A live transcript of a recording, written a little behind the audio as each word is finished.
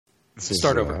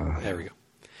Start over. There we go.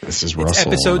 This is Russell. It's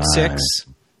episode 6.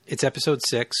 It's episode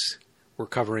 6. We're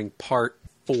covering part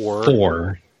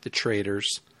 4. The Traders.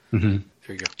 Mm-hmm.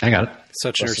 There you go. I got it.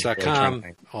 Suchnerds.com.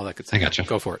 All that good stuff. I got you.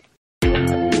 Go for it.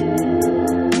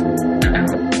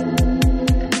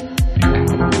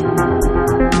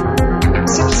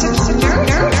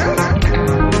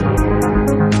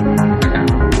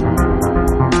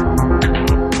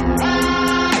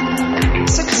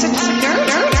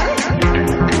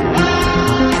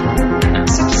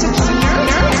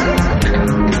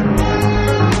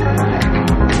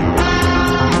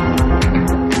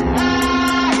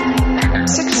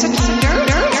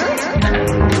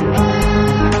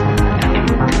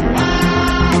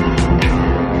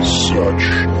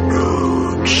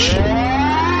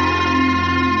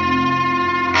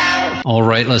 All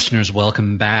right, listeners,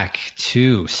 welcome back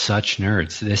to Such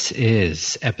Nerds. This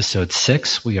is episode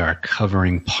 6. We are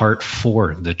covering part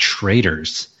 4, The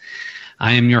Traders.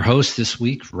 I am your host this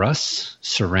week, Russ,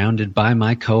 surrounded by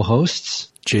my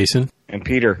co-hosts, Jason and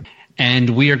Peter. And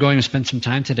we are going to spend some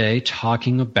time today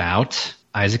talking about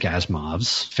Isaac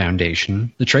Asimov's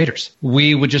Foundation, The Traders.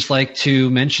 We would just like to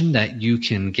mention that you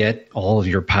can get all of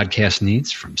your podcast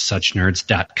needs from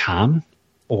suchnerds.com.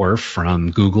 or from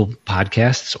Google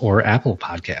Podcasts or Apple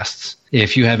Podcasts.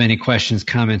 If you have any questions,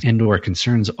 comments, and or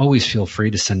concerns, always feel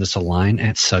free to send us a line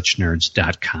at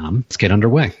suchnerds.com. Let's get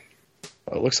underway.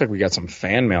 Well, it looks like we got some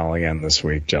fan mail again this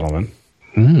week, gentlemen.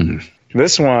 Mm.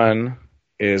 This one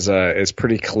is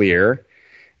pretty clear.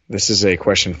 This is a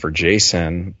question for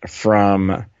Jason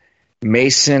from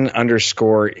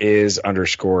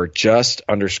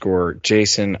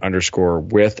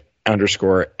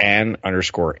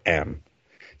Mason_is_Jason_with_N_M.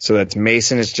 So that's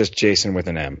Mason is just Jason with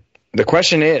an M. The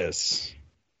question is,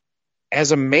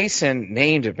 as a Mason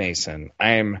named Mason,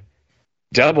 I am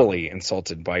doubly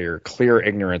insulted by your clear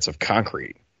ignorance of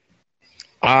concrete.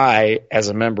 I, as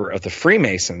a member of the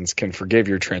Freemasons, can forgive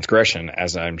your transgression,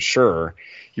 as I'm sure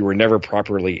you were never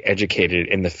properly educated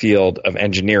in the field of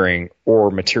engineering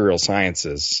or material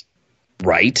sciences.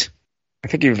 Right? I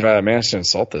think you've managed to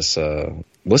insult this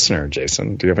listener,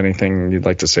 Jason. Do you have anything you'd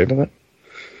like to say to that?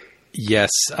 Yes,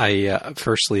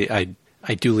 firstly, I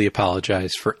duly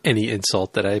apologize for any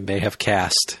insult that I may have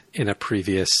cast in a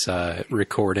previous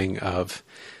recording of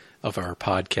our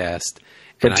podcast.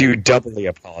 But do you doubly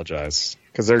apologize?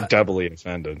 Because they're doubly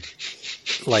offended.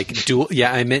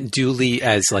 I meant duly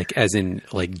as in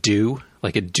due,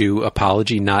 like a due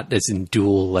apology, not as in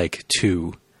dual, like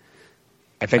two.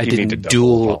 I think you need to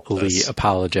duly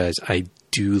apologize. I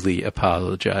duly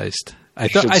apologized. I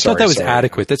thought that was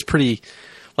adequate. That's pretty.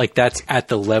 Like that's at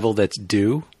the level that's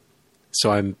due.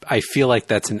 So I feel like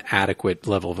that's an adequate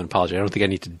level of an apology. I don't think I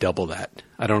need to double that.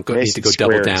 I don't need to go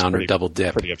double down or double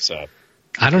dip. Pretty upset.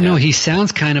 I don't know. He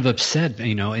sounds kind of upset.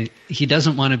 You know, he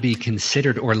doesn't want to be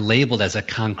considered or labeled as a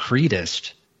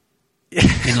concretist. An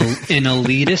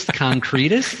elitist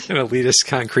concretist? An elitist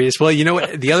concretist. Well, you know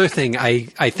what? The other thing,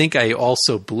 I think I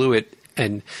also blew it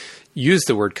and used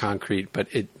the word concrete, but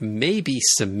it may be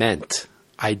cement.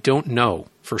 I don't know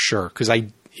for sure because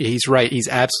he's right. He's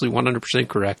absolutely 100%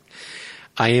 correct.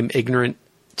 I am ignorant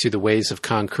to the ways of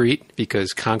concrete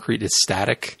because concrete is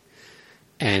static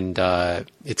and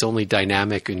it's only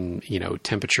dynamic in,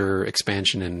 temperature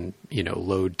expansion and,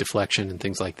 load deflection and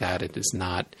things like that. It is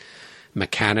not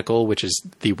mechanical, which is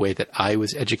the way that I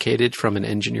was educated from an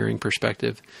engineering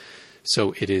perspective.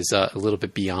 So it is a little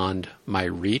bit beyond my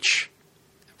reach.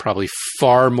 Probably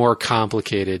far more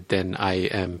complicated than I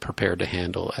am prepared to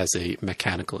handle as a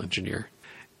mechanical engineer.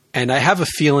 And I have a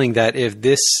feeling that if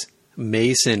this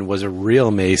Mason was a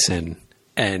real Mason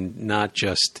and not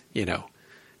just,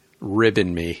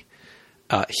 ribbing me,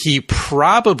 he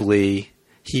probably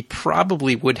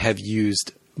would have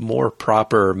used more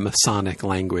proper Masonic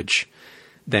language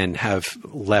than have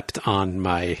leapt on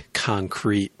my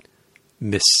concrete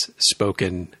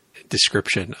misspoken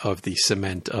description of the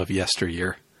cement of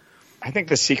yesteryear. I think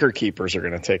the secret keepers are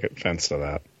going to take offense to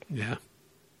that. Yeah.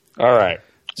 All right.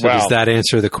 So does that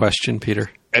answer the question, Peter?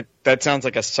 That sounds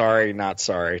like a sorry, not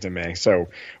sorry to me. So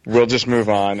we'll just move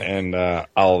on, and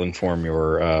I'll inform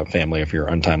your family of your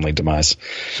untimely demise.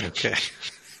 Okay.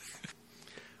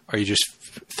 Are you just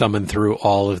thumbing through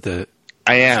all of the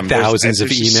thousands of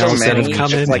emails that have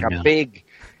come in?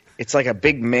 It's like a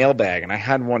big mailbag, and I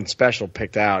had one special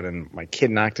picked out, and my kid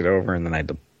knocked it over, and then I had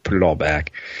to put it all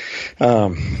back.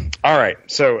 All right.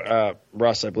 So,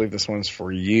 Russ, I believe this one's for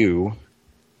you.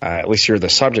 At least you're the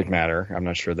subject matter. I'm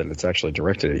not sure that it's actually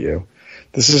directed at you.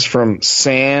 This is from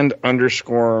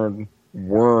sand_worm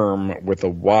with a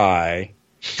Y.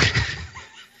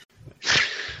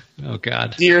 Oh,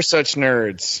 God. Dear Such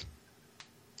Nerds,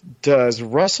 Does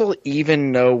Russell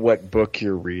even know what book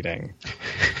you're reading?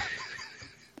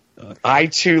 I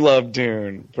too love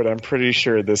Dune, but I'm pretty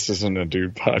sure this isn't a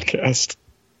Dune podcast.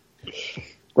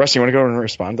 Russ, you want to go and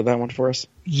respond to that one for us?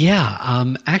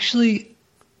 Yeah. Actually,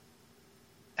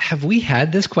 have we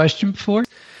had this question before?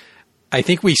 I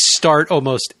think we start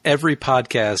almost every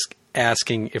podcast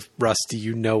asking if, Russ, do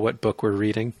you know what book we're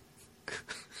reading?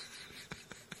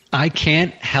 I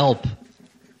can't help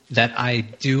that I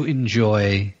do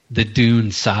enjoy the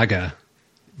Dune saga.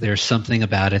 There's something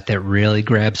about it that really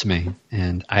grabs me.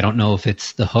 And I don't know if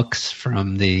it's the hooks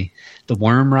from the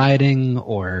worm riding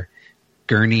or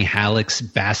Gurney Halleck's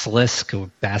basilisk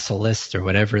or basilisk or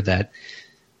whatever, that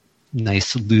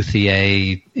nice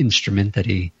luthier instrument that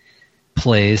he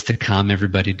plays to calm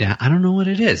everybody down. I don't know what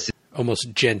it is.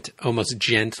 Almost gent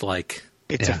like.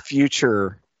 It's a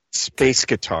future space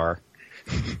guitar.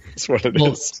 That's what it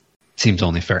is. Seems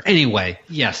only fair. Anyway,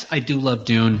 yes, I do love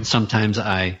Dune. Sometimes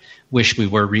I wish we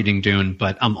were reading Dune,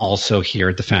 but I'm also here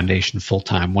at the Foundation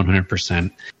full-time,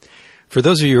 100%. For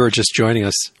those of you who are just joining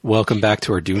us, welcome back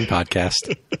to our Dune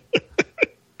podcast.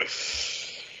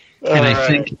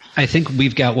 And I think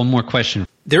we've got one more question.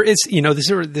 There is,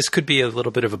 this could be a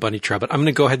little bit of a bunny trail, but I'm going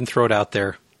to go ahead and throw it out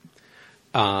there.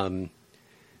 And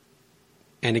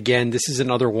again, this is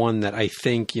another one that I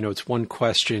think, it's one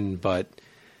question, or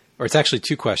it's actually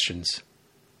two questions.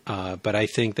 But I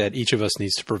think that each of us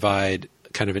needs to provide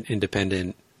kind of an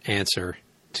independent answer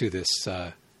to this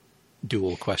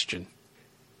dual question.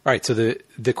 All right. So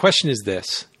the question is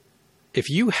this: if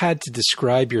you had to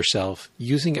describe yourself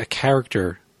using a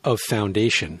character of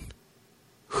Foundation,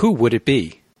 who would it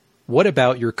be? What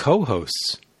about your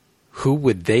co-hosts? Who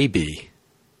would they be?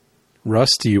 Russ,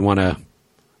 do you want to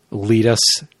lead us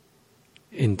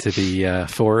into the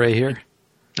foray here?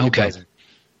 Okay.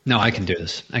 No, I can do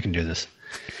this.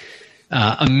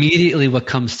 Immediately what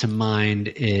comes to mind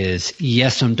is,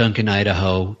 yes, I'm Duncan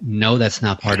Idaho. No, that's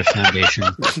not part of Foundation.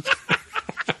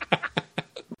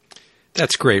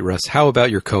 That's great, Russ. How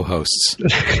about your co-hosts?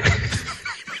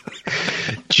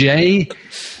 Jay,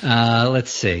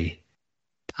 let's see.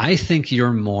 I think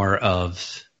you're more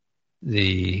of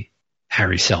the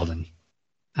Harry Seldon.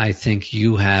 I think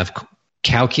you have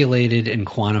calculated and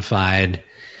quantified,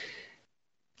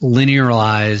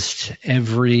 linearized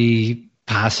every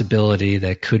possibility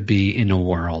that could be in a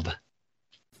world.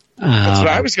 That's what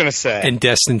I was going to say. And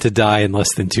destined to die in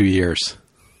less than 2 years.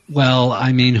 Well,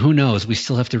 I mean, who knows? We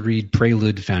still have to read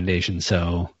Prelude to Foundation,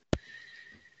 so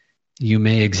you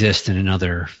may exist in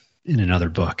another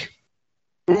book.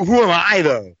 Who am I,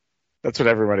 though? That's what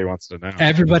everybody wants to know.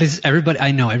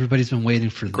 I know everybody's been waiting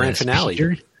for the grand finale.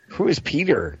 Peter? Who is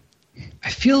Peter?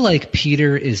 I feel like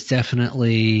Peter is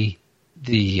definitely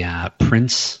the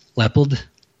Prince Leopold.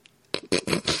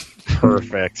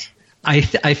 Perfect. I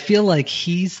feel like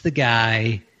he's the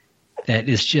guy that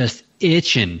is just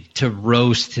itching to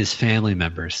roast his family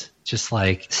members. Just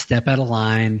like step out of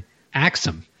line, axe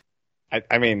them.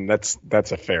 I mean, that's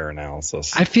a fair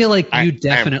analysis. I feel like you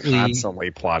definitely I'm constantly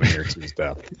plotting your two's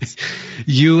death.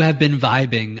 You have been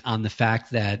vibing on the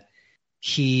fact that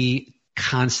he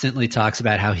constantly talks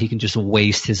about how he can just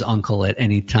waste his uncle at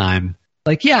any time.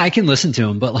 Like, yeah, I can listen to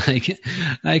him, but like,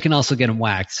 I can also get him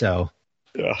whacked. So,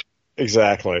 yeah,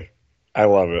 exactly. I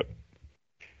love it.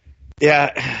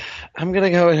 Yeah, I'm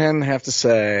gonna go ahead and have to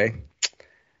say,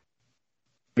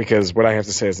 because what I have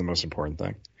to say is the most important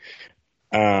thing.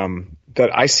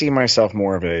 That I see myself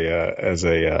more of as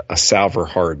a Salvor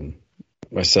Hardin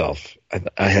myself.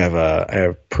 I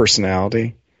have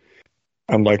personality,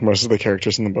 unlike most of the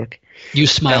characters in the book. You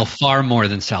smile far more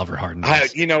than Salvor Hardin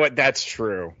does. You know what? That's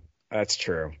true.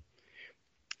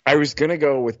 I was gonna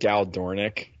go with Gal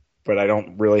Dornick, but I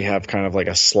don't really have kind of like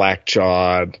a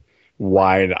slack-jawed,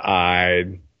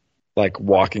 wide-eyed, like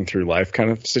walking through life kind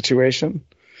of situation.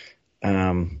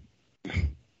 I'm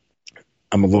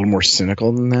a little more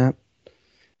cynical than that.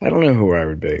 I don't know who I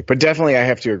would be, but definitely I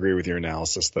have to agree with your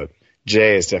analysis that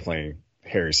Jay is definitely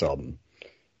Harry Seldon,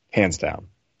 hands down.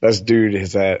 This dude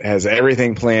has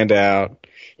everything planned out.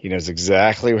 He knows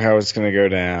exactly how it's going to go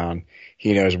down.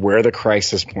 He knows where the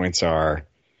crisis points are,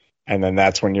 and then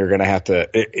that's when you're going to have to.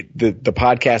 The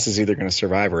podcast is either going to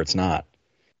survive or it's not.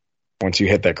 Once you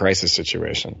hit that crisis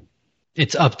situation.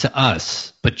 It's up to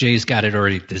us, but Jay's got it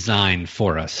already designed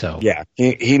for us. So yeah,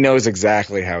 he knows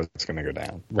exactly how it's going to go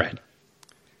down. Right.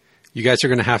 You guys are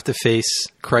going to have to face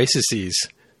crises,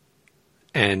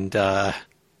 and I'm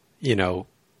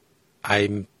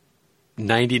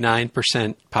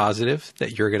 99% positive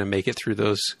that you're going to make it through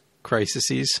those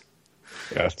crises.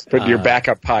 Yes, but your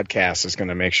backup podcast is going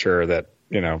to make sure that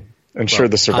I'm sure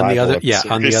the survival. On the other, of the yeah,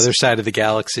 on the series. other side of the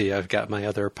galaxy, I've got my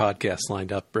other podcasts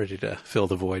lined up, ready to fill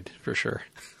the void for sure.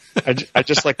 I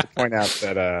just like to point out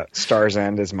that Star's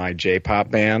End is my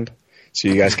J-pop band, so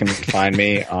you guys can find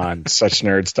me on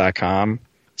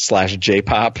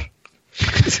suchnerds.com/J-pop.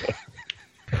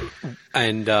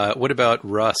 And what about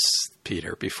Russ,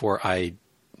 Peter? Before I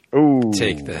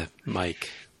take the mic,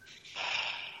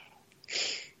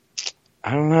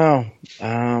 I don't know.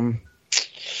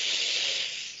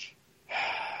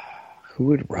 Who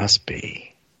would Russ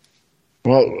be?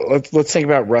 Well, let's think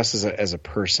about Russ as a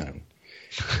person.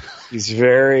 He's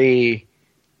very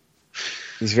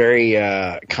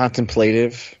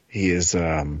contemplative. He's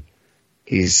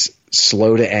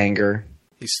slow to anger.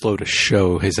 he's slow to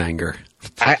show his anger.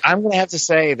 I'm going to have to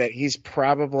say that he's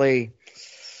probably.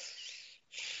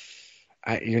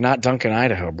 You're not Duncan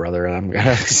Idaho, brother. I'm going to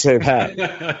have to say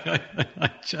that.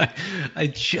 I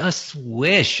just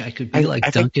wish I could be like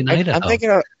Duncan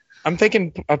Idaho. I'm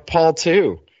thinking of Paul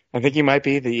too. I think he might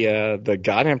be the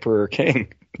God Emperor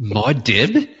King. Maud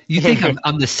Dib? You think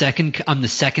I'm the second? I'm the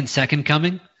second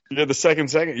coming? You're the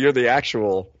second. You're the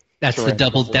actual. That's the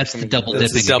double. That's the double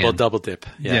That's dipping. the again. double dip.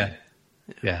 Yeah.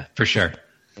 Yeah, for sure.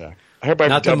 Yeah. I hope I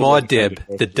Not the Maud dib,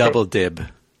 the double dib.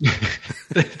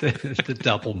 the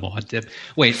double Maud Dib.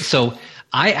 Wait, so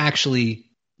I actually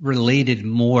related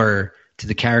more to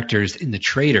the characters in the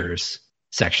Traitors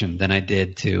section than I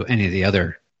did to any of the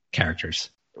other characters.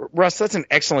 Russ, that's an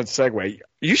excellent segue.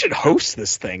 You should host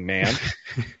this thing, man.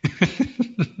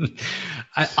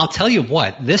 I'll tell you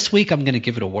what. This week I'm going to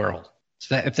give it a whirl.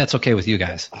 If that's okay with you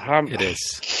guys. It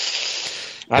is.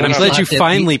 And I'm glad you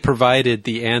finally provided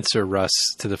the answer, Russ,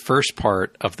 to the first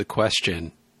part of the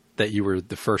question that you were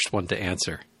the first one to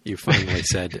answer. You finally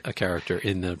said a character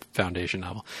in the Foundation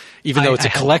novel. Even though it's a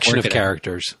collection of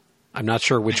characters, I'm not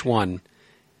sure which one.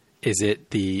 Is it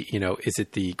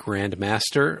the Grand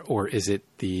Master, or is it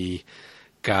the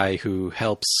guy who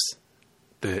helps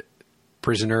the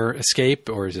prisoner escape,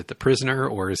 or is it the prisoner,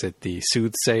 or is it the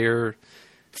soothsayer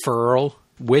Furl?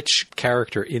 Which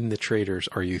character in the Traitors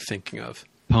are you thinking of?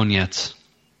 Ponietz.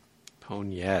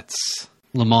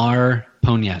 Lamar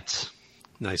Ponietz.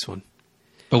 Nice one.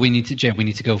 But we need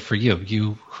to go for you.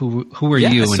 Who are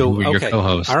you and who are your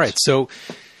co-hosts? All right. So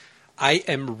I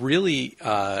am really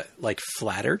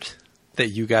flattered that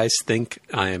you guys think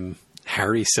I'm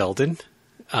Harry Seldon.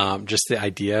 Just the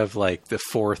idea of like the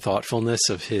forethoughtfulness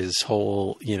of his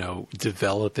whole,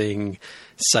 developing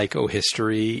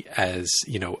psychohistory as,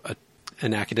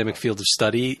 an academic field of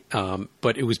study.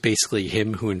 But it was basically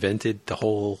him who invented the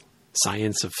whole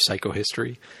science of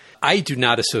psychohistory. I do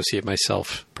not associate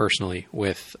myself personally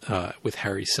with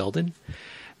Harry Seldon.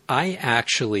 I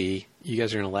actually, you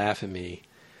guys are going to laugh at me.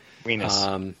 Venus.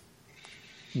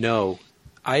 No,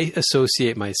 I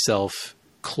associate myself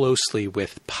closely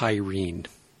with Pyrene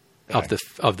of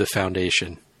the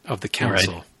Foundation, of the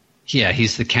Council. Right. Yeah,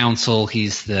 he's the Council.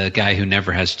 He's the guy who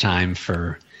never has time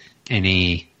for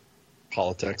any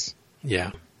politics. Yeah.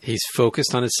 He's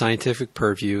focused on his scientific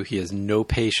purview. He has no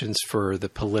patience for the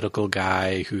political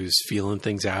guy who's feeling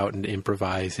things out and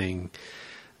improvising.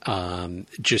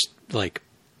 Just like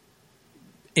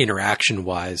interaction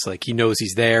wise, like he knows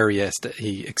he's there.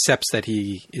 He accepts that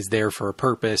he is there for a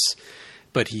purpose,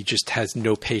 but he just has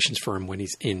no patience for him when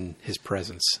he's in his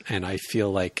presence. And I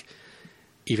feel like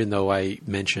even though I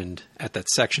mentioned at that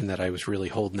section that I was really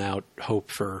holding out hope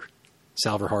for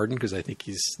Salvor Hardin, because I think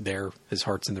he's there, his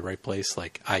heart's in the right place.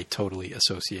 Like I totally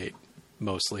associate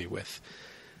mostly with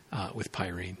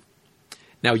Pyrene.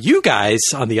 Now you guys,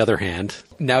 on the other hand,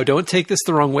 now don't take this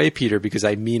the wrong way, Peter, because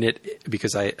I mean it,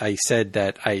 because I said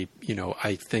that I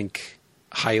think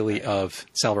highly of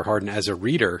Salvor Hardin as a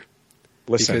reader.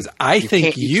 Listen, because I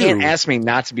think you can't ask me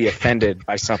not to be offended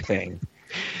by something.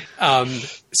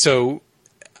 So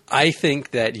I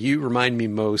think that you remind me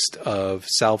most of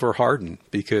Salvor Hardin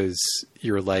because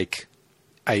you're like,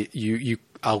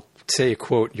 I'll say a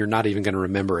quote, you're not even going to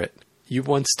remember it. You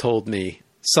once told me,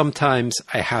 sometimes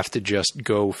I have to just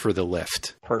go for the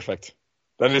lift. Perfect.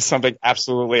 That is something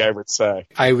absolutely I would say.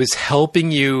 I was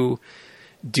helping you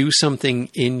do something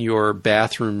in your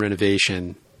bathroom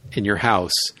renovation in your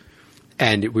house,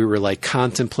 and we were like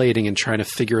contemplating and trying to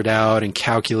figure it out and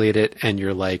calculate it, and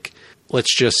you're like,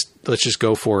 let's just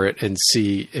go for it and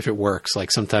see if it works.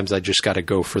 Like sometimes I just got to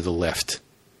go for the lift.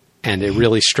 And it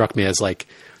really struck me as like,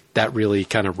 that really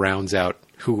kind of rounds out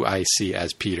who I see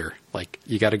as Peter. Like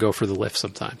you got to go for the lift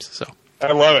sometimes. So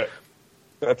I love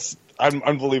it. I'm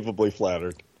unbelievably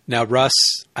flattered. Now, Russ,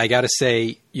 I got to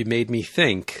say you made me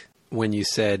think when you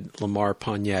said Lamar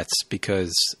Ponietz,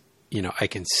 because, I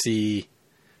can see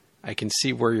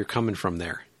where you're coming from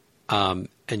there. And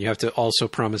And you have to also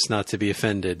promise not to be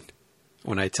offended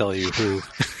when I tell you who.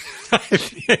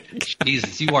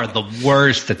 Jesus, you are the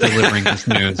worst at delivering this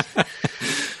news.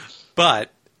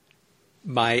 But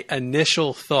my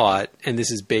initial thought, and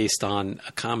this is based on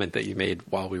a comment that you made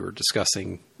while we were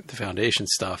discussing the Foundation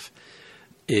stuff,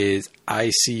 is I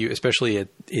see you, especially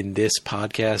in this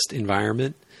podcast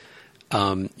environment,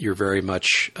 you're very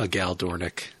much a Gal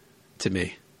Dornick to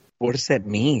me. What does that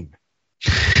mean?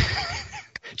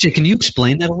 Jay, can you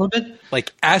explain that a little bit?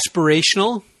 Like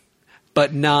aspirational,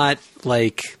 but not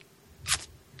like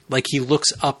he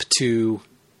looks up to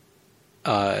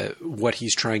what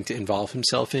he's trying to involve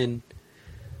himself in,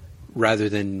 rather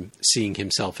than seeing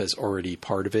himself as already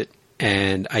part of it.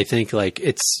 And I think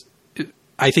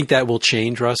I think that will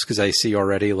change, Russ, because I see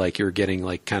already like you're getting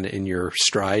like kind of in your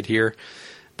stride here,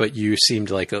 but you seemed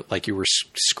like you were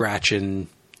scratching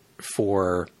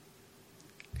for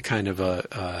kind of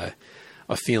a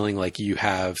feeling like you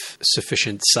have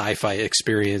sufficient sci-fi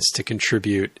experience to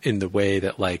contribute in the way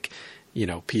that like, you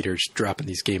know, Peter's dropping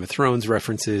these Game of Thrones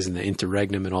references and the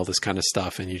interregnum and all this kind of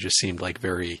stuff. And you just seemed like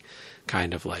very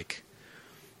kind of like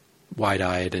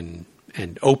wide-eyed and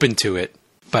open to it.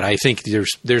 But I think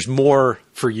there's more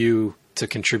for you to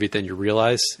contribute than you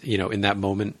realize, you know, in that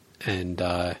moment. And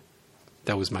that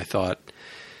was my thought.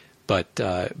 But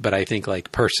I think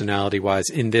like personality-wise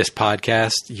in this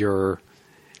podcast,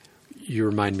 you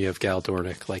remind me of Gal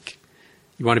Dornick. Like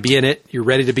you want to be in it, you're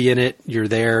ready to be in it, you're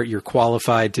there, you're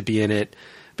qualified to be in it,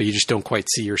 but you just don't quite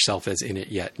see yourself as in it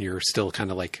yet. And you're still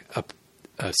kind of like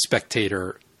a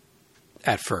spectator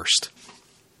at first.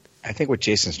 I think what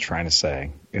Jason's trying to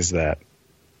say is that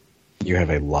you have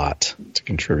a lot to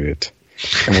contribute.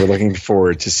 And we're looking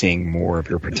forward to seeing more of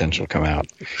your potential come out,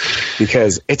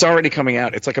 because it's already coming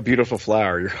out. It's like a beautiful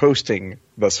flower. You're hosting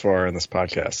thus far in this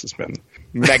podcast has been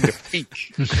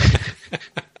magnifique.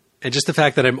 And just the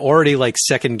fact that I'm already like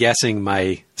second guessing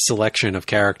my selection of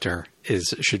character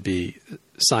should be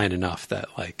sign enough that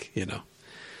like, you know,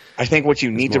 I think what you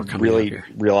need to really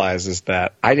realize is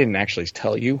that I didn't actually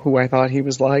tell you who I thought he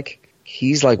was like.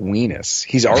 He's like Weenus.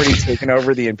 He's already taken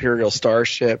over the Imperial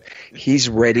Starship. He's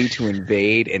ready to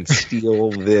invade and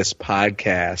steal this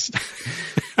podcast.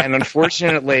 And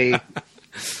unfortunately,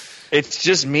 it's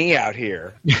just me out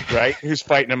here, right, who's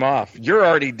fighting him off. You're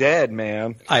already dead,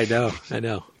 man. I know.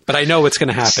 But I know what's going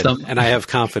to happen, and I have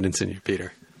confidence in you,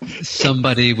 Peter.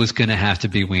 Somebody was going to have to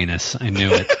be Weenus. I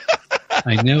knew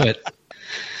it.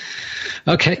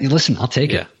 Okay, listen, I'll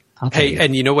take it. Hey,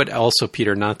 and you know what? Also,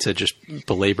 Peter, not to just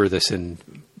belabor this and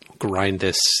grind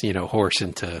this, you know, horse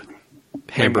into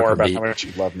hamburger more about meat. how much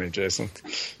you love me, Jason.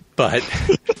 But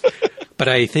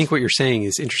I think what you're saying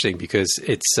is interesting because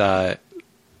it's. I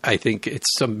think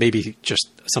it's maybe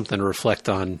just something to reflect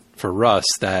on for Russ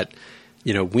that,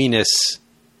 you know, Weenus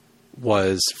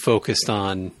was focused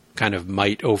on kind of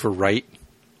might over right,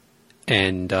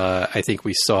 and I think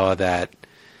we saw that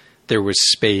there was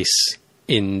space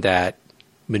in that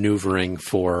maneuvering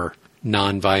for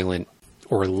nonviolent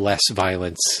or less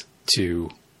violence to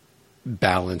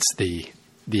balance the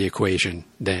equation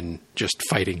than just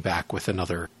fighting back with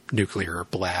another nuclear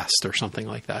blast or something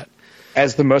like that.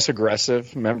 As the most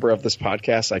aggressive member of this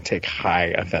podcast, I take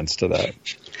high offense to that.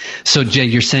 So, Jay,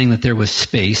 you're saying that there was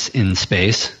space in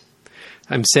space?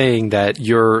 I'm saying that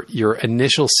your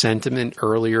initial sentiment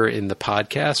earlier in the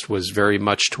podcast was very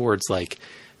much towards like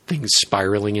things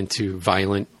spiraling into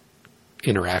violent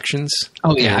interactions.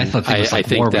 Oh yeah, I thought I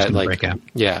think that like break out.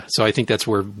 Yeah, so I think that's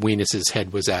where Weenus's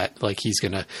head was at. Like he's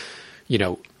gonna, you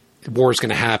know, war's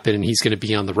gonna happen and he's gonna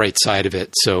be on the right side of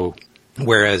it. So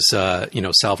whereas you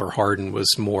know, Salvor Hardin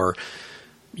was more,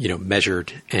 you know,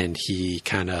 measured and he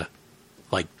kind of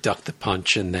like ducked the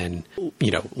punch and then,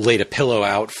 you know, laid a pillow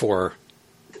out for,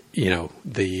 you know,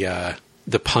 the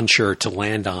puncher to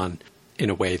land on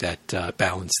in a way that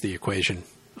balanced the equation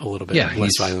a little bit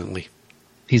less violently.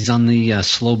 He's on the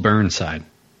slow burn side.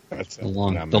 The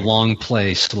long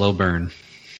play, slow burn.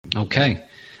 Okay.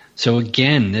 So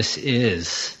again, this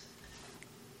is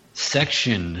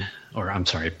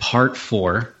part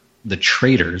 4, The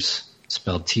Traitors,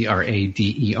 spelled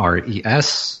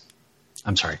Traders.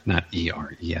 I'm sorry, not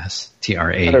E-R-E-S.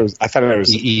 T-R-A. I thought it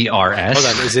was E-E-R-S.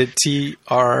 Hold on, is it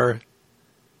T-R-A?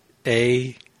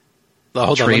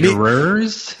 Hold on,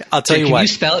 Traitors? I'll tell you what. Can you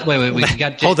spell it? Wait. You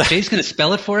got Jay's going to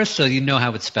spell it for us so you know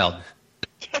how it's spelled.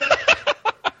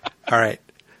 All right.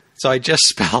 So I just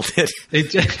spelled it.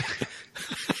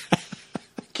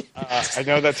 I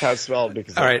know that's how it's spelled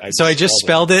because all right. So I just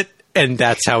spelled it, and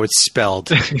that's how it's spelled.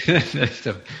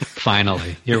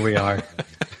 Finally, here we are.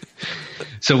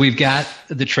 So we've got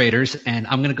The Traitors, and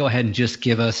I'm going to go ahead and just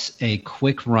give us a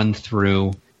quick run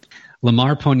through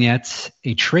Lamar Ponietz,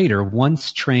 a traitor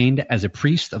once trained as a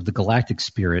priest of the Galactic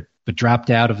Spirit but dropped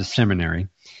out of the seminary,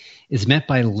 is met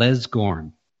by Les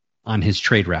Gorn on his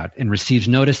trade route and receives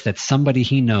notice that somebody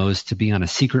he knows to be on a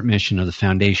secret mission of the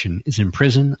Foundation is in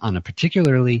prison on a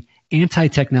particularly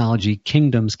anti-technology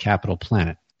kingdom's capital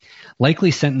planet, likely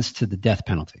sentenced to the death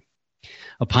penalty.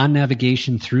 Upon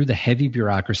navigation through the heavy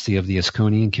bureaucracy of the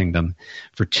Asconian kingdom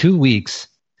for 2 weeks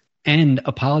and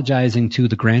apologizing to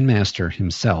the Grand Master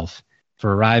himself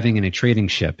for arriving in a trading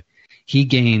ship, he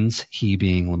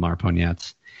being Lamar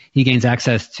Ponietz, he gains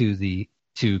access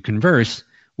to converse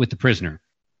with the prisoner,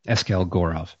 Eskel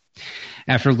Gorov.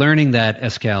 After learning that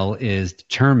Eskel is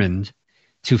determined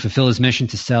to fulfill his mission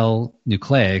to sell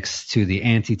nucleics to the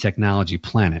anti-technology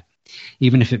planet,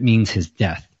 even if it means his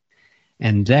death,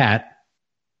 and that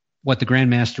what the Grand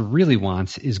Master really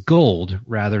wants is gold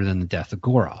rather than the death of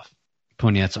Gorov,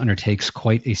 Ponietz undertakes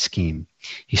quite a scheme.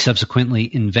 He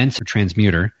subsequently invents a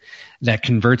transmuter that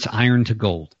converts iron to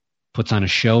gold, puts on a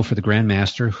show for the Grand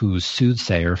Master, whose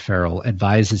soothsayer, Farrell,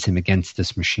 advises him against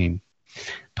this machine.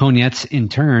 Ponietz, in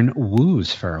turn,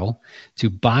 woos Farrell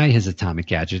to buy his atomic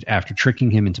gadget after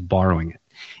tricking him into borrowing it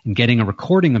and getting a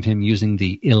recording of him using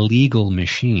the illegal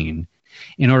machine.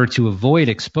 In order to avoid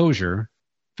exposure,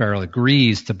 Farrell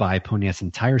agrees to buy Ponietz'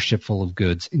 entire ship full of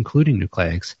goods, including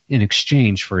nucleics, in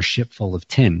exchange for a ship full of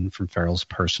tin from Farrell's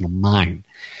personal mine.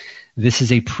 This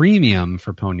is a premium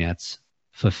for Ponietz,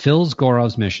 fulfills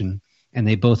Gorov's mission, and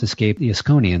they both escape the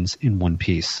Asconians in one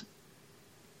piece.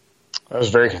 That was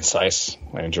very concise.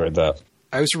 I enjoyed that.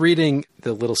 I was reading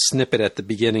the little snippet at the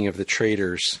beginning of The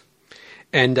Traitors,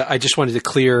 and I just wanted to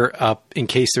clear up, in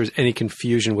case there's any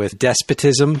confusion with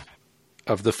despotism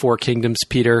of the Four Kingdoms,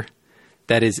 Peter.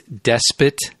 That is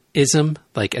despotism,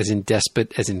 like as in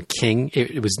despot, as in king.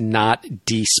 It was not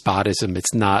despotism.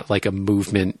 It's not like a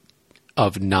movement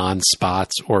of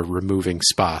non-spots or removing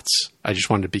spots. I just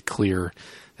wanted to be clear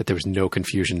that there was no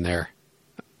confusion there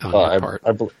on that part.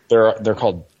 They're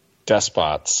called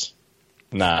despots,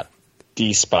 not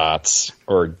despots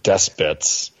or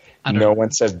despots. No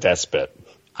one says despot.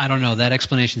 I don't know. That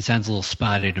explanation sounds a little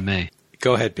spotty to me.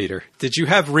 Go ahead, Peter. Did you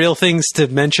have real things to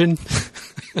mention?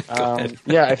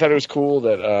 Yeah, I thought it was cool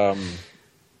that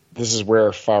this is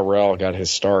where Farrell got his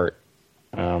start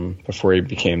before he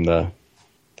became the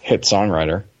hit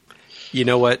songwriter. You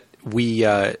know what?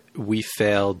 We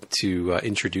failed to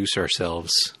introduce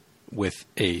ourselves with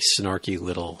a snarky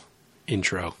little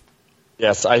intro.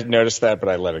 Yes, I noticed that, but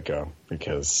I let it go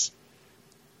because.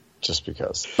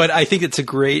 But I think it's a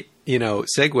great,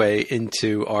 segue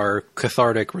into our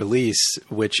cathartic release,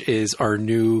 which is our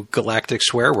new galactic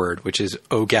swear word, which is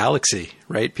 "Oh Galaxy,"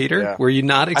 right, Peter? Yeah. Were you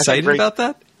not excited about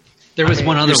that? There was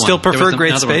one other one. You still prefer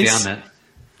Great Space?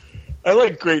 I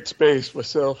like Great Space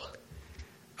myself.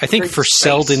 I think For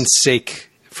Selden's Sake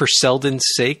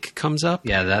comes up.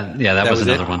 Yeah, that was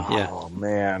another one. Yeah. Oh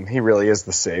man, he really is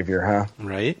the savior, huh?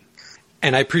 Right.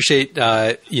 And I appreciate,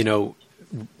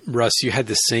 Russ, you had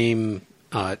the same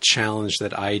challenge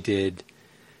that I did.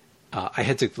 I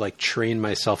had to train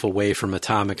myself away from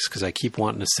atomics because I keep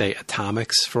wanting to say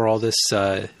atomics for all this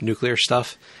nuclear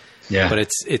stuff. Yeah, but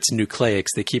it's nucleics.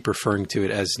 They keep referring to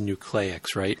it as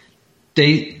nucleics, right?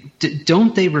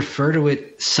 Don't they refer to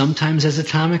it sometimes as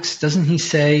atomics? Doesn't he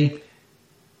say?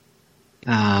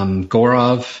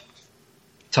 Gorov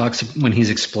talks when he's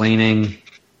explaining.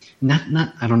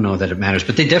 Not. I don't know that it matters,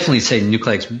 but they definitely say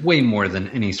nucleics way more than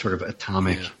any sort of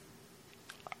atomic. Yeah.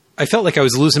 I felt like I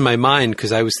was losing my mind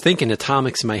because I was thinking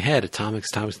atomics in my head,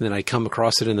 atomics, and then I come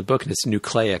across it in the book and it's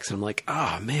nucleics, and I'm like,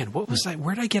 oh man, what was that?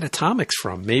 Where did I get atomics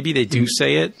from? Maybe they do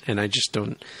say it, and I just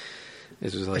don't.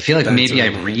 It was like, I feel like maybe I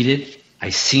read it.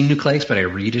 I see nucleics, but I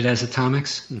read it as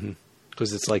atomics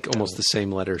because it's like almost the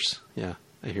same letters. Yeah,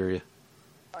 I hear you.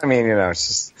 I mean,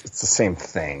 it's the same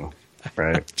thing.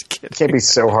 Right. Can't be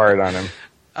so hard on him.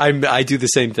 I do the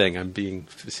same thing. I'm being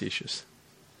facetious.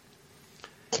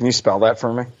 Can you spell that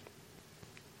for me?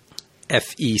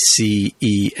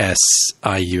 Feceisius,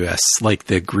 like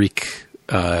the Greek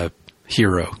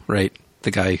hero, right? The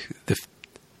guy, the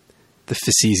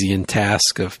Physician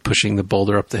task of pushing the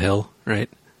boulder up the hill,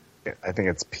 right? I think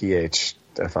it's PH,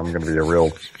 if I'm going to be a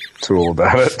real tool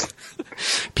about it.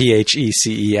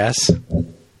 PHECES?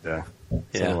 Yeah.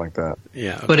 Something like that.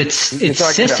 Yeah. But it's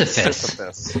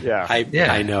Sisyphus. Yeah.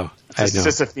 I know. It's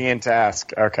a Sisyphean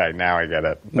task. Okay, now I get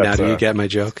it. Now do you get my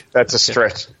joke? That's a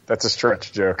stretch. That's a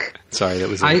stretch joke. Sorry, that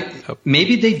was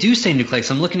maybe they do say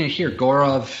nucleics. I'm looking at here.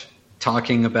 Gorov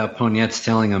talking about Ponietz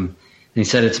telling him, and he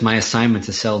said it's my assignment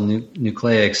to sell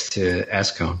nucleics to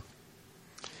Ascon.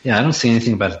 Yeah, I don't see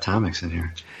anything about atomics in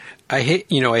here. I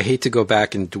hate to go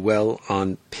back and dwell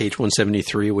on page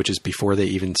 173, which is before they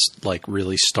even like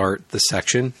really start the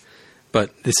section.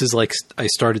 But this is like I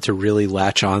started to really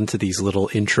latch on to these little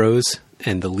intros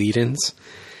and the lead-ins.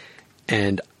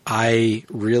 And I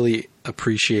really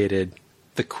appreciated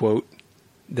the quote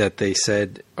that they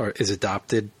said is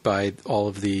adopted by all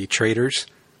of the traders.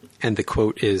 And the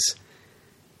quote is,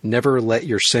 "Never let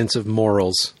your sense of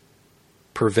morals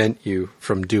prevent you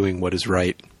from doing what is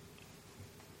right."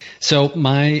 So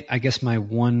I guess my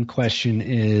one question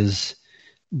is,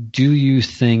 do you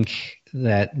think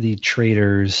that the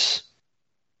traders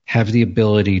have the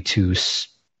ability to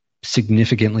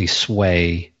significantly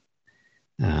sway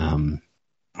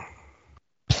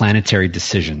planetary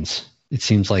decisions? It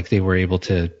seems like they were able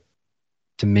to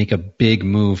make a big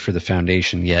move for the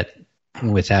Foundation, yet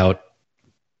without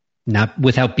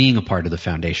being a part of the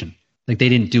Foundation. Like they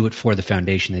didn't do it for the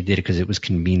Foundation; they did it because it was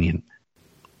convenient.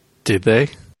 Did they?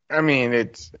 I mean,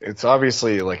 it's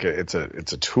obviously like it's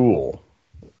a tool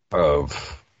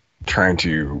of trying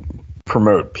to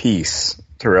promote peace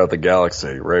throughout the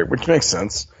galaxy, right? Which makes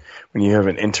sense when you have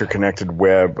an interconnected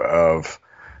web of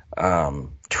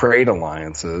trade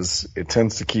alliances. It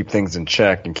tends to keep things in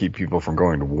check and keep people from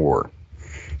going to war.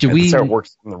 That's how it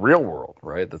works in the real world,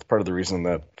 right? That's part of the reason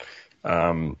that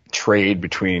trade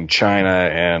between China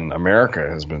and America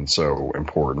has been so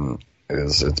important.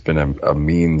 Is it's been a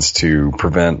means to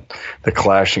prevent the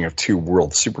clashing of two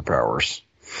world superpowers.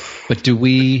 But do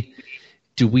we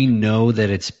know that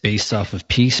it's based off of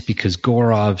peace? Because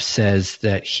Gorov says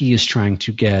that he is trying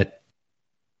to get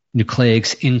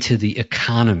nucleics into the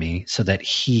economy so that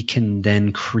he can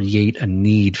then create a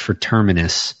need for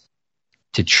Terminus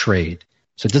to trade.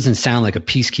 So it doesn't sound like a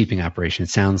peacekeeping operation. It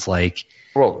sounds like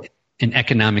an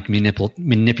economic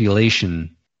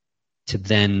manipulation to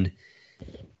then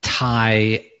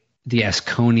tie the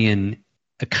Asconian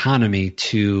economy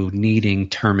to needing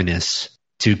Terminus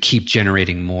to keep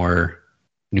generating more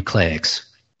nucleics.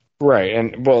 Right.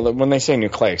 And well, when they say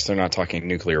nucleics, they're not talking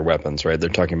nuclear weapons, right? They're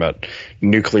talking about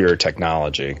nuclear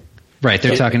technology. Right.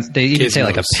 They even say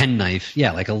like a penknife.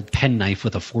 Yeah, like a penknife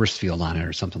with a force field on it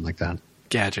or something like that.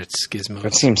 Gadgets, gizmos.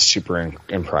 That seems super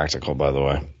impractical, by the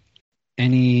way.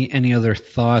 Any other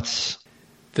thoughts?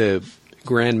 The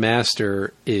Grand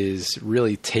Master is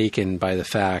really taken by the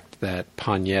fact that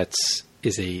Ponyetz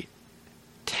is a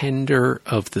tender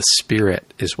of the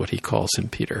spirit, is what he calls him,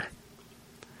 Peter.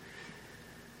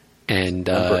 And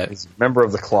he's a member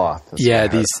of the cloth.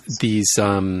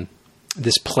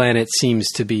 This planet seems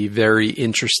to be very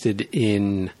interested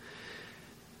in.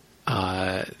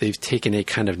 They've taken a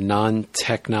kind of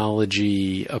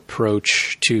non-technology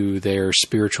approach to their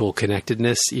spiritual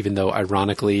connectedness, even though,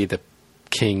 ironically, the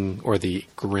king or the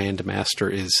Grand Master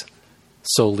is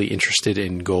solely interested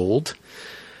in gold.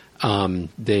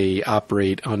 They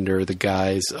operate under the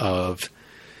guise of,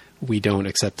 we don't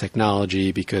accept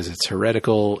technology because it's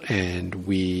heretical, and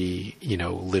we,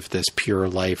 live this pure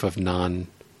life of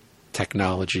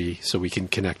non-technology so we can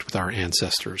connect with our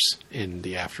ancestors in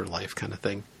the afterlife kind of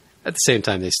thing. At the same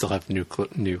time, they still have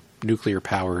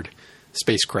nuclear-powered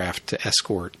spacecraft to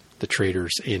escort the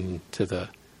traders into the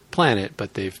planet,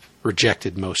 but they've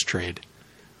rejected most trade.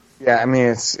 Yeah, I mean,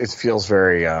 it feels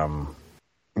very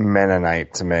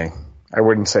Mennonite to me. I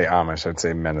wouldn't say Amish, I'd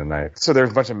say Mennonite. So there's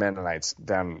a bunch of Mennonites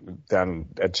down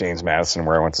at James Madison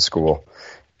where I went to school.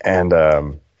 And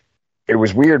it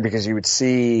was weird because you would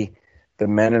see the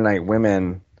Mennonite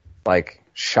women like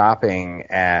shopping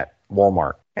at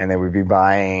Walmart, and they would be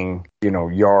buying,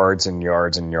 yards and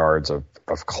yards and yards of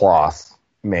cloth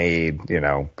made,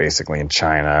 basically in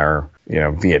China or,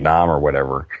 Vietnam or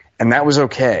whatever. And that was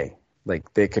okay.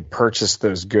 Like they could purchase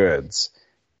those goods.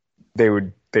 They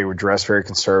would dress very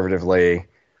conservatively.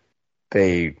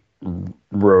 They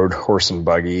rode horse and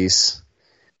buggies,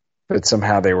 but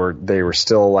somehow they were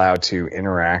still allowed to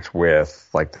interact with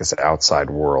like this outside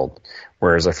world.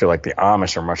 Whereas I feel like the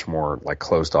Amish are much more like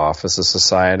closed off as a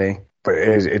society. But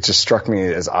it just struck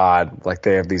me as odd. Like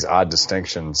they have these odd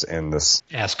distinctions in this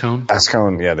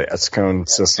Ascone. Yeah, the Ascone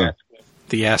system.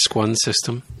 The Asquan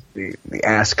system. The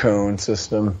Ascone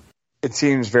system. It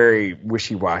seems very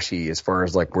wishy-washy as far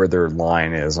as like where their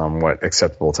line is on what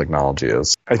acceptable technology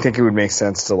is. I think it would make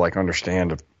sense to like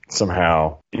understand if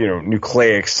somehow,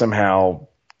 nucleics somehow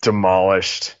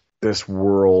demolished this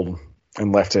world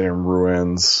and left it in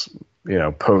ruins,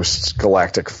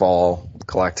 post-galactic fall,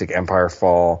 galactic empire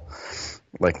fall.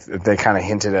 Like they kind of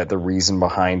hinted at the reason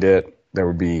behind it. That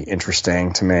would be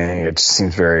interesting to me. It just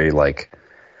seems very like,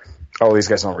 these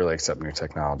guys don't really accept new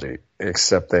technology,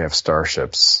 except they have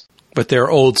starships. But they're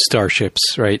old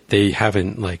starships, right? They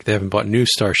haven't bought new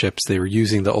starships. They were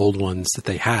using the old ones that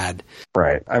they had.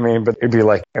 Right. I mean, but it'd be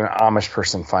like an Amish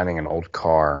person finding an old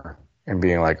car and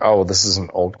being like, oh, this is an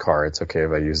old car. It's okay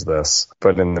if I use this.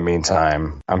 But in the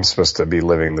meantime, I'm supposed to be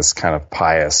living this kind of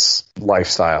pious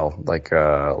lifestyle, like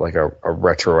a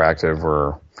retroactive,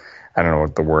 or I don't know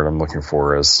what the word I'm looking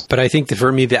for is. But I think that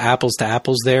for me, the apples to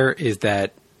apples there is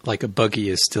that like a buggy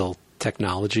is still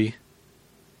technology.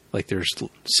 Like there's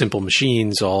simple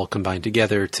machines all combined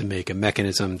together to make a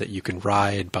mechanism that you can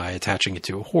ride by attaching it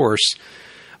to a horse.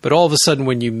 But all of a sudden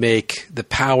when you make the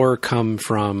power come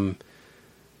from,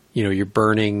 you're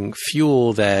burning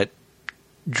fuel that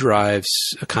drives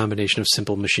a combination of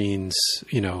simple machines,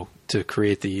 to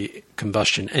create the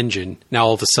combustion engine. Now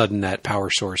all of a sudden that power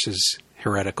source is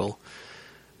heretical.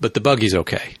 But the buggy's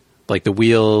okay. Like the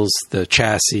wheels, the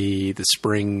chassis, the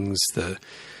springs, the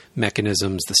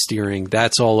mechanisms, the steering,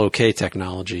 that's all okay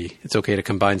technology. It's okay to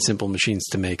combine simple machines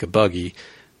to make a buggy,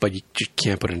 but you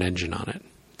can't put an engine on it.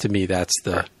 To me, that's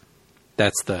the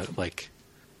like,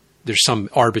 there's some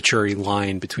arbitrary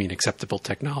line between acceptable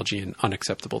technology and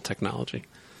unacceptable technology.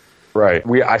 Right.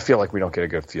 I feel like we don't get a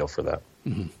good feel for that.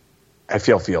 Mm-hmm. I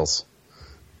feels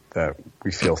that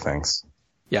we feel things.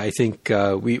 Yeah, I think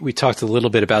we talked a little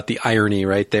bit about the irony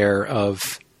right there of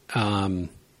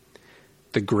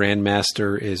the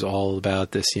Grandmaster is all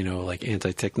about this, like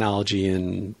anti-technology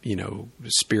and,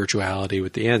 spirituality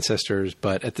with the ancestors.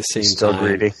 But at the same time,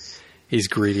 greedy. He's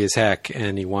greedy as heck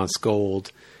and he wants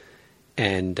gold.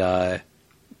 And,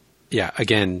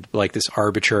 again, like this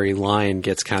arbitrary line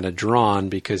gets kind of drawn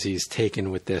because he's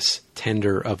taken with this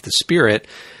tender of the spirit.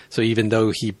 So even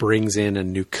though he brings in a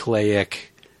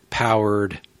nucleic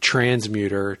powered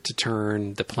transmuter to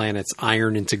turn the planet's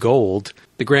iron into gold,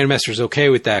 the Grandmaster's okay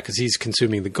with that because he's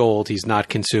consuming the gold. He's not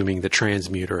consuming the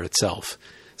transmuter itself.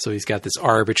 So he's got this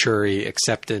arbitrary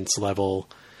acceptance level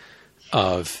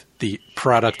of the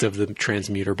product of the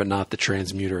transmuter, but not the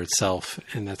transmuter itself.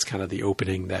 And that's kind of the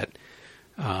opening that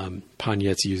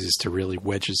Panyetz uses to really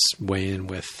wedge his way in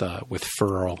with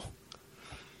Furl.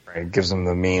 Right, it gives him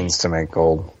the means to make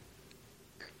gold.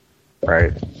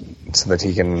 Right, so that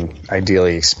he can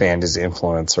ideally expand his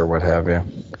influence or what have you.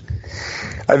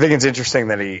 I think it's interesting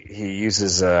that he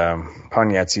uses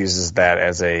Panyetz uses that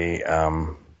as a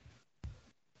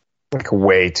like a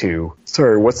way to.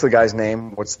 Sorry, what's the guy's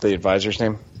name? What's the advisor's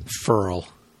name? Furl.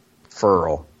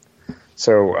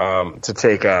 So to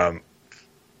take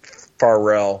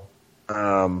Farrell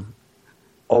along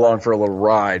for a little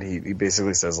ride, he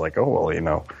basically says like, oh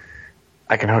well,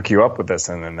 I can hook you up with this,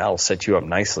 and then that'll set you up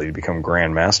nicely to become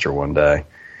Grand Master one day,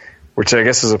 which I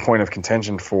guess is a point of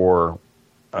contention for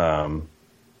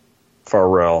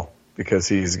Farrell because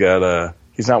he's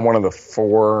not one of the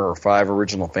 4 or 5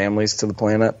 original families to the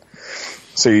planet,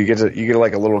 so you get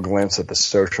like a little glimpse at the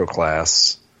social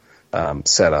class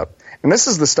setup. And this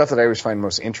is the stuff that I always find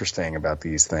most interesting about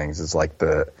these things is like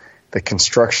the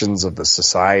constructions of the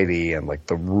society and like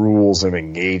the rules of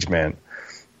engagement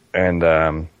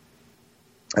and.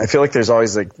 I feel like there's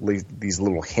always like these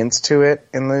little hints to it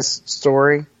in this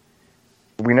story.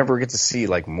 We never get to see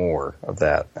like more of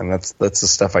that, and that's the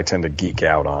stuff I tend to geek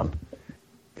out on.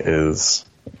 Is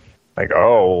like,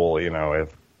 oh,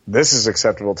 if this is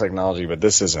acceptable technology, but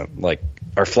this isn't. Like,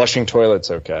 are flushing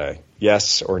toilets okay?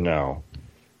 Yes or no?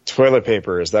 Toilet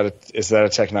paper, is that a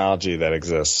technology that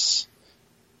exists?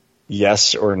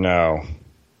 Yes or no?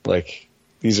 Like.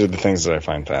 These are the things that I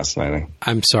find fascinating.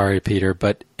 I'm sorry, Peter,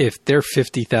 but if they're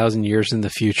 50,000 years in the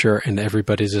future and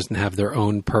everybody doesn't have their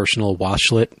own personal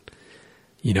washlet,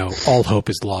 all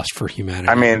hope is lost for humanity.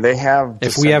 I mean, they have...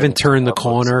 If we haven't turned the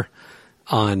corner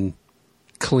on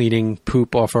cleaning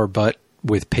poop off our butt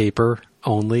with paper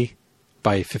only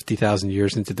by 50,000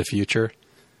 years into the future,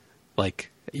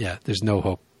 there's no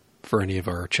hope for any of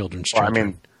our children's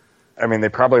children. I mean, they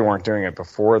probably weren't doing it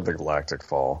before the galactic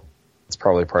fall. It's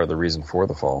probably part of the reason for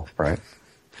the fall, right?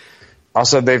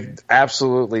 Also, they've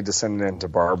absolutely descended into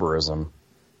barbarism.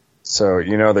 So,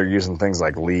 they're using things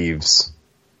like leaves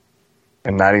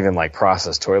and not even like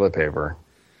processed toilet paper.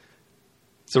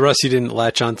 So, Russ, you didn't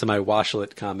latch on to my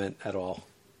washlet comment at all.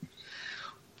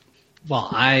 Well,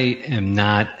 I am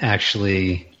not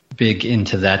actually big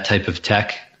into that type of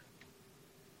tech.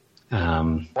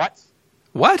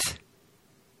 What?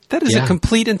 That is a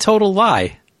complete and total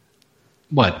lie.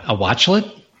 What, a watchlet?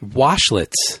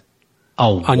 Washlets. A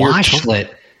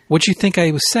washlet? What'd you think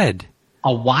I said?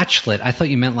 A watchlet. I thought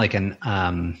you meant like an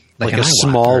like a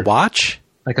small watch?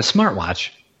 Like a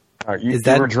smartwatch. You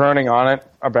were droning on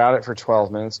about it for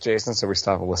 12 minutes, Jason, so we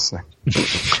stopped listening.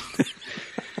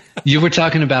 You were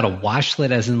talking about a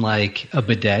washlet as in like a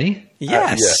bidet?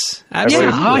 Yes. Yeah,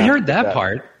 I heard that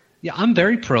part. Yeah, I'm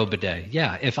very pro bidet.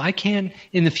 Yeah, if I can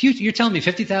in the future, you're telling me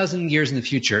 50,000 years in the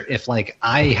future, if like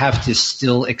I have to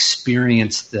still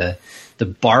experience the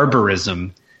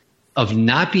barbarism of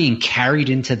not being carried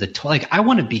into the toilet. Like I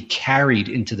want to be carried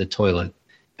into the toilet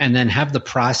and then have the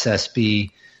process be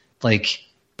like,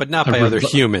 but not by other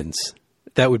humans.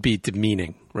 That would be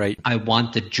demeaning, right? I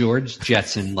want the George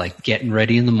Jetson, like getting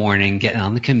ready in the morning, getting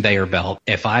on the conveyor belt.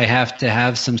 If I have to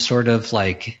have some sort of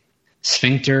like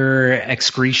sphincter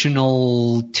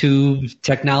excretional tube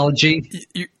technology.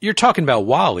 You're talking about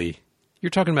WALL-E.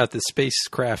 You're talking about the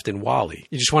spacecraft in WALL-E.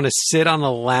 You just want to sit on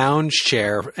a lounge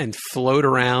chair and float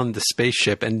around the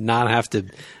spaceship and not have to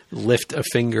lift a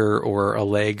finger or a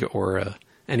leg or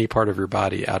any part of your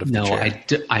body out of the chair.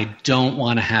 No, I don't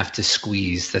want to have to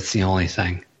squeeze. That's the only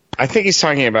thing. I think he's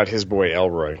talking about his boy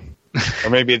Elroy. Or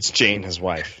maybe it's Jane, his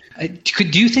wife.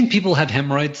 Do you think people have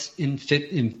hemorrhoids in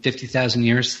 50,000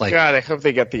 years? Like, God, I hope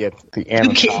they get the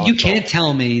you can't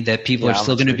tell me that people are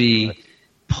still going to be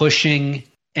pushing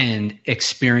and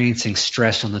experiencing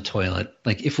stress on the toilet.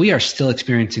 Like, if we are still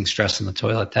experiencing stress on the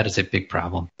toilet, that is a big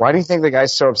problem. Why do you think the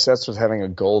guy's so obsessed with having a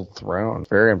gold throne?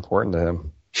 Very important to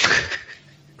him.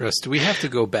 Russ, do we have to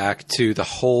go back to the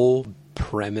whole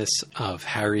premise of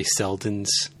Harry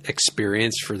Seldon's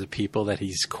experience for the people that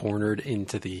he's cornered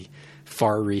into the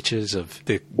far reaches of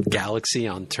the galaxy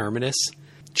on Terminus?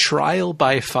 Trial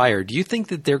by fire. Do you think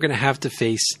that they're going to have to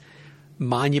face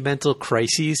monumental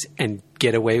crises and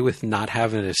get away with not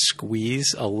having to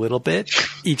squeeze a little bit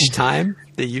each time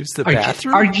they use the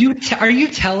bathroom? Are you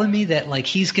telling me that like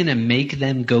he's going to make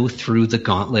them go through the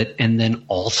gauntlet and then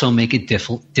also make it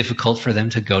difficult for them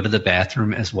to go to the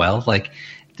bathroom as well? Like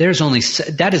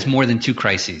that is more than two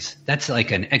crises. That's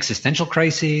like an existential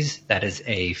crisis. That is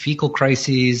a fecal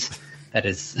crisis. That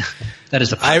is a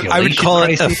population I would call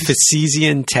crisis. it a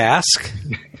Facesian task,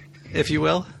 if you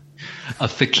will. A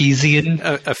Facesian?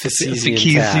 A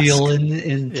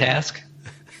Facesian task.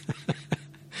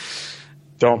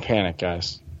 Don't panic,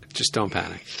 guys. Just don't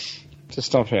panic.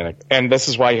 Just don't panic. And this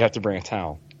is why you have to bring a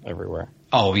towel everywhere.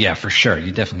 Oh, yeah, for sure.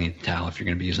 You definitely need a towel if you're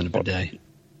going to be using a bidet.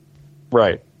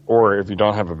 Right. Or if you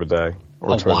don't have a bidet.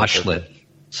 Or a washlet.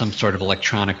 Some sort of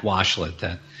electronic washlet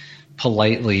that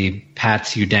politely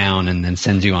pats you down and then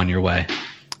sends you on your way.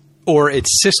 Or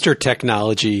its sister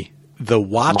technology, the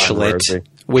Watchlet,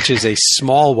 which is a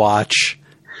small watch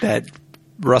that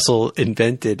Russell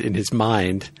invented in his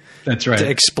mind. That's right. To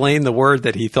explain the word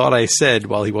that he thought I said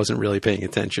while he wasn't really paying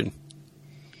attention.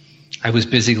 I was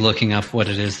busy looking up what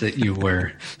it is that you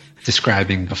were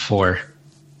describing before.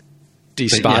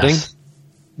 De-spotting? Yes.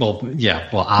 Well, yeah.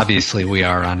 Well, obviously we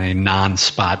are on a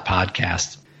non-spot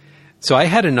podcast. So I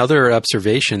had another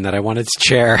observation that I wanted to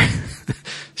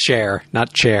share.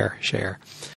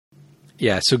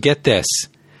 Yeah, so get this.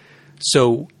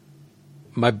 So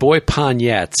my boy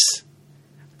Panyetz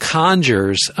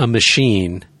conjures a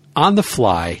machine on the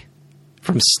fly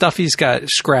from scraps he's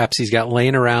got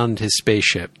laying around his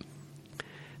spaceship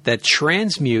that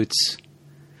transmutes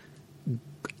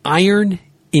iron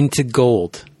into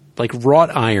gold, like wrought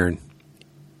iron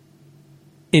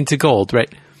into gold,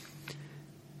 right?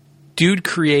 Dude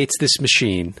creates this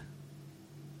machine,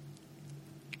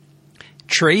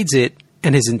 trades it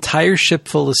and his entire ship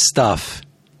full of stuff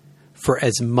for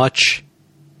as much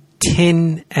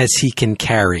tin as he can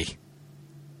carry.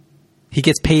 He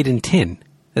gets paid in tin.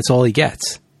 That's all he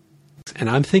gets. And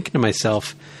I'm thinking to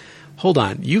myself, hold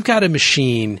on, you've got a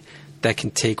machine that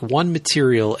can take one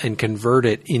material and convert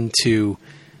it into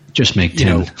just make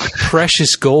tin.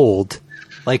 Precious gold.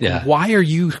 Like, why are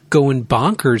you going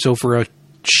bonkers over a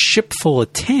ship full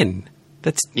of tin?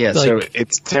 That's so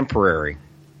it's temporary.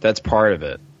 That's part of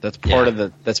it. That's part of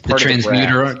the. That's part the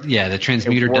transmuter. Of the the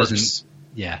transmuter doesn't.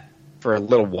 Yeah, for a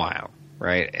little while,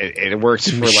 right? It works.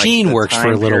 The for machine like the works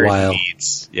for a little while.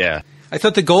 Needs. Yeah, I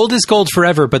thought the gold is gold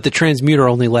forever, but the transmuter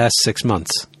only lasts 6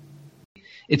 months.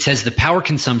 It says the power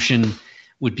consumption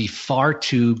would be far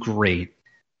too great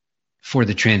for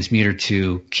the transmuter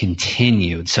to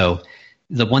continue. So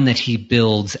the one that he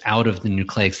builds out of the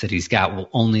nucleics that he's got will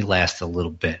only last a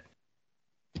little bit.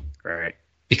 Right.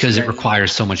 Because it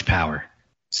requires so much power.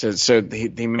 So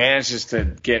he manages to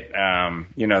get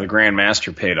the Grand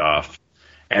Master paid off,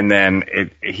 and then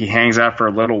he hangs out for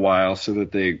a little while so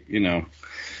that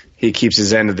he keeps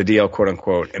his end of the deal, quote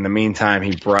unquote. In the meantime,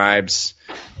 he bribes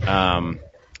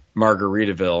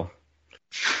Margaritaville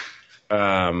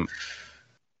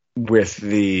with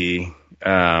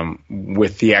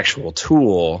the actual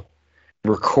tool,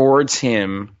 records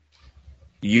him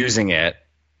using it,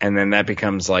 and then that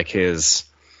becomes like his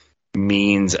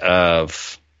means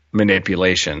of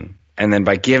manipulation. And then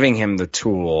by giving him the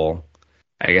tool,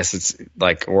 I guess it's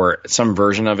like, or some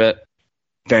version of it,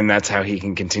 then that's how he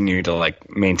can continue to like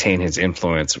maintain his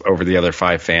influence over the other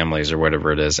 5 families or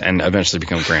whatever it is, and eventually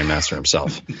become Grandmaster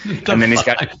himself. And then he's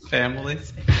got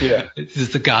families. Yeah, This is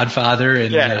the Godfather,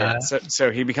 and so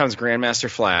he becomes Grandmaster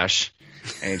Flash,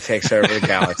 and he takes over the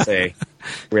galaxy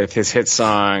with his hit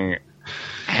song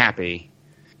 "Happy,"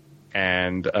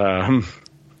 and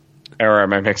or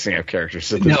am I mixing up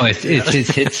characters? no, it's his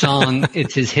hit song.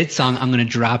 It's his hit song. I'm going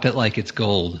to drop it like it's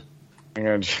gold.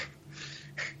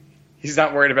 He's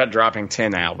not worried about dropping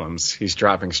 10 albums. He's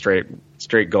dropping straight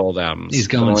gold albums. He's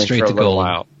going straight to gold.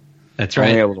 While. That's right.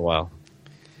 Only a little while.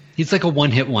 He's like a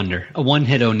one-hit wonder, a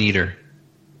one-hit Oneater.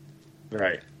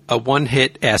 Right. A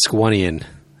one-hit Askwanian,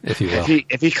 if you will.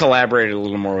 If he collaborated a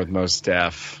little more with Mos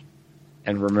Def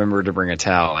and remembered to bring a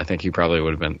towel, I think he probably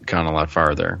would have gone a lot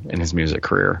farther in his music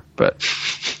career.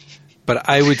 But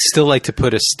I would still like to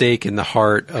put a stake in the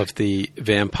heart of the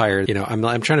vampire. You know,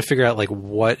 I'm trying to figure out like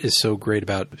what is so great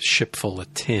about Ship Full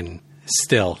of Tin.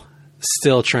 Still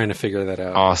trying to figure that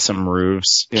out. Awesome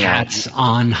roofs. Cats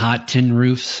on hot tin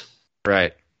roofs.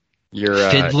 Right. Your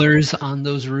fiddlers on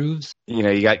those roofs. You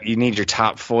know, you need your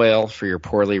top foil for your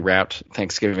poorly wrapped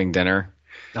Thanksgiving dinner.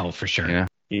 Oh, for sure. You know,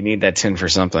 you need that tin for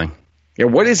something. Yeah.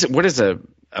 What is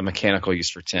a mechanical use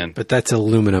for tin? But that's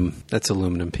aluminum. That's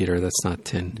aluminum, Peter. That's not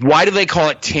tin. Why do they call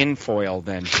it tin foil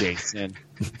then, Jason?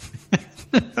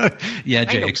 Yeah,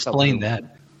 Jay, explain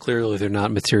that. Clearly, they're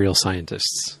not material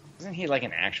scientists. Isn't he like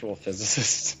an actual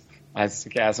physicist?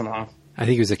 Isaac Asimov? I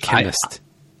think he was a chemist.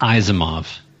 Asimov.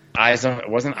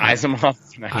 Wasn't Asimov?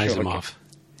 Asimov.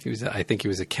 I think he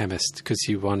was a chemist because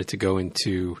he wanted to go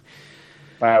into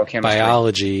biochemistry.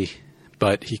 Biology,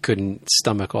 but he couldn't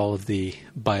stomach all of the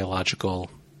biological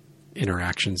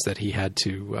interactions that he had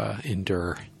to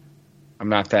endure. I'm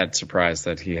not that surprised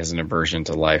that he has an aversion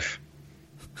to life.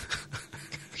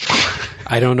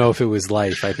 I don't know if it was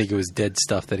life. I think it was dead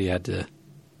stuff that he had to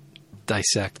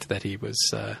dissect that he was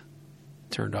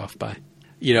turned off by.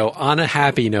 You know, on a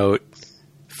happy note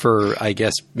for, I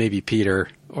guess, maybe Peter,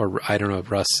 or I don't know,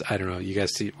 Russ, I don't know. You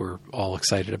guys were all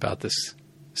excited about this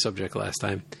subject last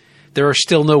time. There are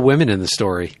still no women in the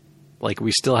story. Like,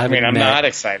 we still haven't I'm met. not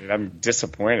excited. I'm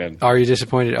disappointed. Are you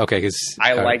disappointed? Okay, because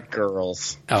I like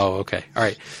girls. Oh, okay. All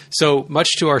right. So, much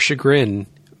to our chagrin,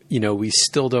 you know, we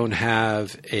still don't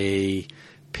have a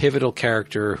pivotal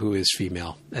character who is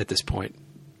female at this point.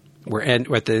 We're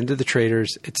at the end of the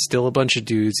Traitors. It's still a bunch of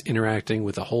dudes interacting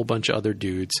with a whole bunch of other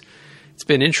dudes. It's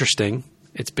been interesting.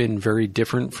 It's been very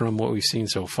different from what we've seen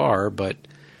so far, but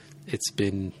it's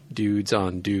been dudes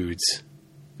on dudes.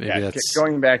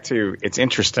 Going back to it's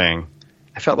interesting.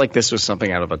 I felt like this was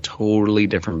something out of a totally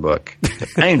different book.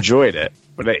 I enjoyed it,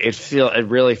 but it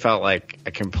really felt like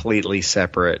a completely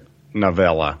separate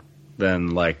novella than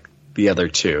like the other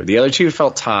two. The other two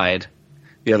felt tied.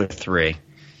 The other three,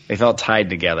 they felt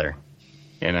tied together.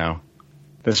 You know,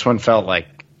 this one felt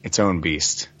like its own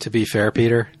beast. To be fair,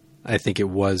 Peter, I think it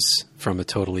was from a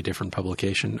totally different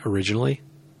publication originally,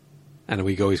 and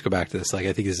we always go back to this. Like,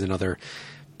 I think this is another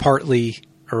partly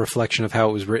a reflection of how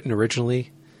it was written originally.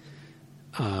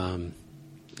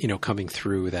 You know, coming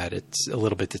through that it's a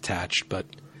little bit detached, but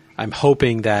I'm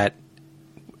hoping that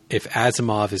if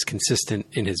Asimov is consistent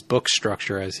in his book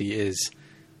structure as he is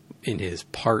in his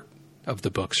part of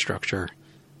the book structure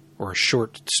or a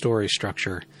short story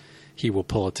structure, he will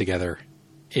pull it together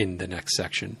in the next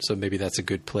section. So maybe that's a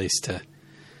good place to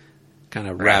kind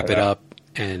of wrap it up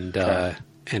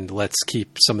and let's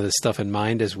keep some of this stuff in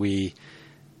mind as we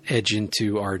edge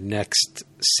into our next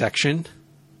section.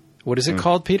 What is it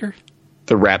called, Peter?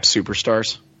 The Rap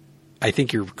Superstars. I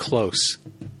think you're close.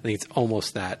 I think it's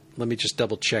almost that. Let me just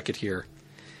double check it here.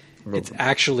 It's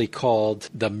actually called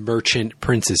The Merchant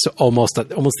Princes. So almost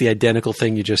the identical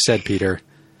thing you just said, Peter.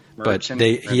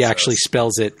 He actually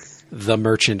spells it The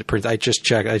Merchant Prince. I just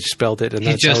checked. I just spelled it, and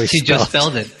that's how he just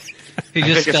spelled it. He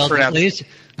just spelled it.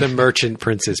 The Merchant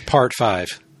Princes, Part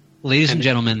 5. Ladies and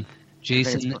gentlemen,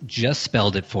 Jason just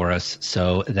spelled it for us,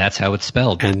 so that's how it's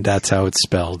spelled. And that's how it's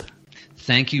spelled.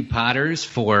 Thank you, Potters,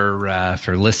 for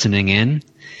listening in.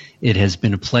 It has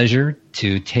been a pleasure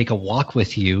to take a walk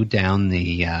with you down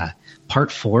the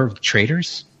Part 4 of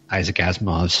Traitors, Isaac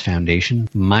Asimov's Foundation.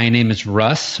 My name is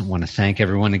Russ. I want to thank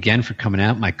everyone again for coming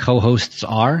out. My co-hosts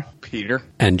are Peter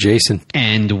and Jason.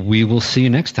 And we will see you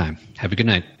next time. Have a good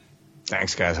night.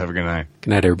 Thanks, guys. Have a good night.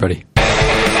 Good night, everybody.